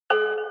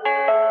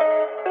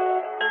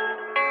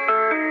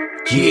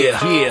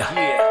Yeah.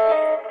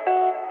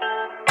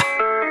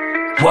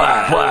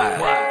 Why?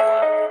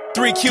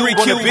 3Kube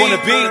on the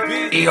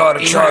beat. ER the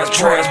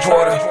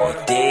transporter.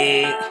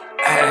 Dig.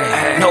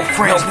 No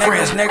friends,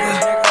 nigga.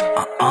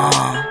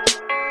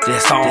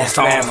 This all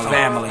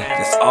family.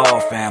 This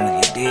all family.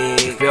 You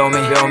dig? You feel me?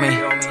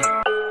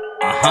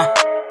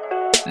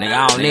 Nigga,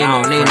 I don't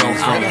need no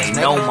friends.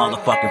 No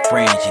motherfucking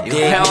friends. You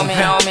dig? Feel me?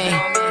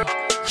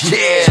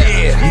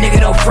 Yeah. Nigga,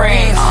 no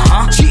friends.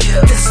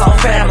 This is all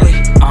family.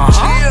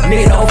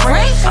 Nigga, no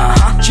friends.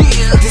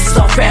 This is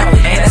all family.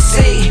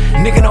 NSC.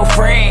 Nigga, no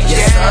friends.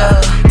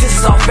 Yeah. This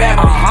is all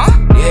family.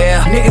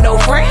 Yeah. Nigga, no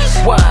friends.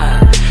 Why?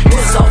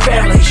 This is all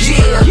family.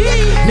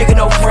 Yeah. Nigga,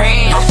 no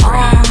friends.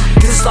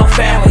 This is all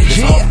family.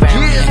 Yeah.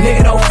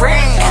 Nigga, no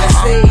friends.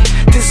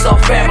 NSC. This is all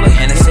family.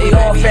 NSC.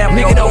 All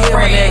family. Nigga, no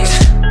friends.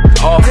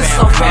 This is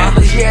all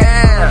family.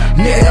 Yeah.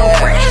 Nigga, no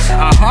friends.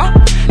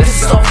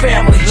 This is all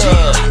family.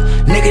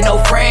 Nigga, no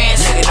friends.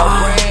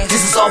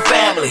 This is all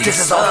family. This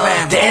is all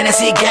family. The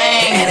NSC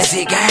gang.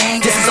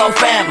 This is all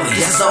family.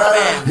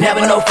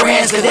 Never no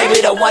friends, cause they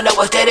be the one that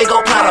was there, they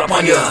go plot up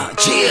on ya.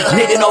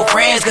 Nigga, no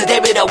friends, cause they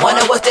be the one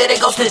that was there, they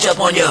go snitch up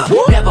on ya.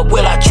 Never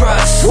will I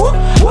trust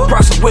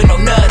person with no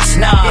nuts.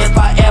 Nah, if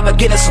I ever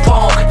get in some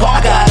funk, I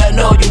gotta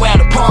know you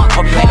ain't a punk.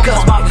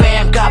 Cause my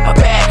fam got my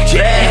back.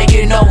 And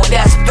you know when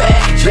that's a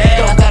fact.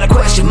 Don't gotta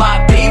question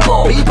my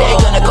people. They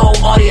gonna go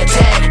on the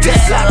attack.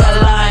 Just like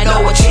a lion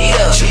or a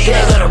cheetah.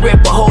 They're gonna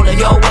rip a hole in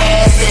your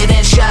ass and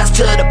then shots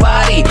to the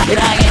body. And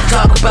I ain't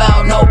talk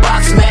about no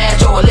boxing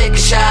match or a liquor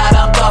shot.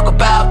 I'm talking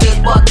about this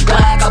fucking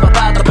black. I'm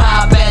about to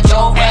pop at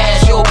your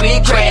ass. You'll be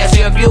crash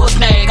if you a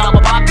snake. I'm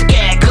about to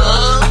get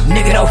good.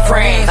 Nigga, no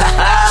friends.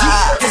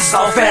 This is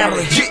all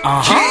family.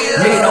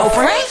 Nigga, no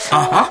friends.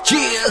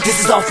 This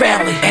is all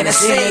family.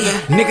 NSC.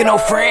 Nigga, no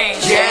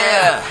friends.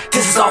 Yeah.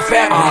 This is all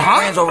family.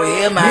 Friends over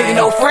here, man. Nigga,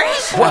 no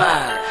friends.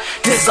 Why?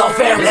 This is all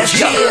family. Let's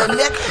chill.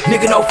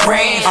 Nigga, no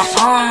friends.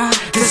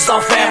 This is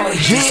all family.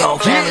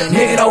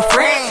 Nigga, no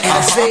friends.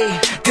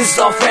 NSC. This is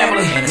all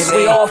family.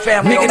 We all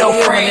family. Nigga, no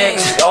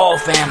friends. All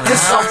family.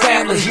 This is all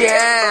family.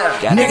 Yeah.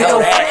 Nigga,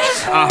 no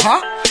friends.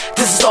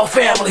 This is all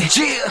family.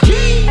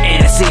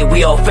 NSC,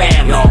 we all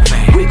family.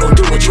 We gon'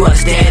 do what you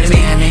understand me.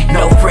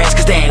 No friends,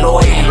 cause they ain't loyal.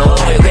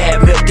 Like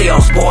bad milk, they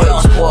all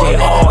spoiled. They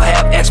all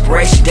have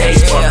expiration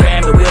dates. But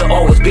family will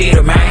always be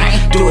there,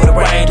 man. Through the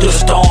rain, through the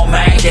storm,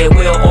 man. They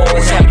will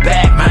always have you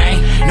back,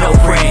 man. No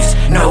friends.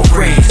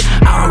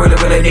 I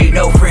don't really need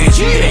no friends.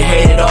 You been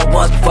hated on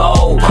once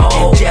before.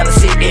 And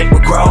jealousy, it will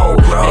grow.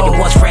 Make it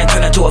once friend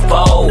turn into a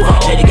foe.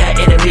 Then you got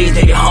enemies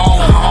in your home.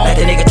 Let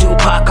the nigga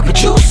Tupac up a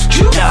juice.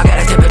 Now I got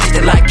a type of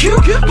just like you.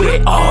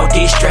 With all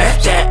these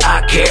straps that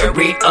I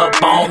carry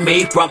up on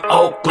me. From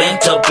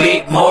Oakland to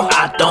Bigmore,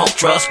 I don't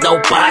trust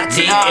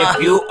nobody.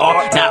 If you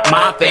are not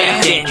my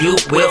fan, then you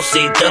will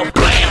see the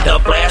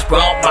blast from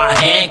my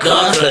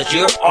handgun. Cause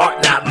you are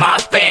not my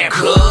fan.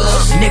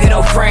 Cause nigga,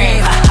 no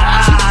friends.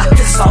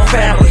 This is all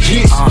family.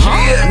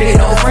 Nigga,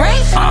 no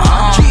friends.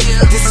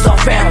 This is all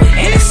family.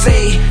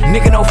 NSC.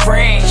 Nigga, no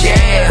friends.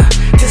 Yeah.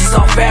 This is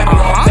all family.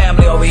 All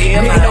family over here.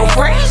 Nigga, no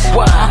friends.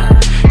 Why?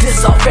 This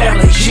is all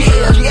family.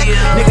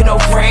 Nigga, no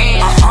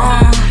friends.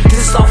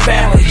 This is all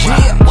family.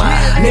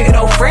 Nigga,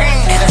 no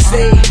friends.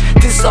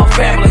 NSC. This is all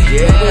family.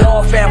 We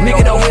all family.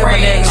 Nigga, no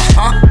friends.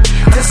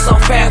 This is all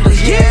family.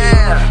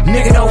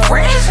 Nigga, no friends.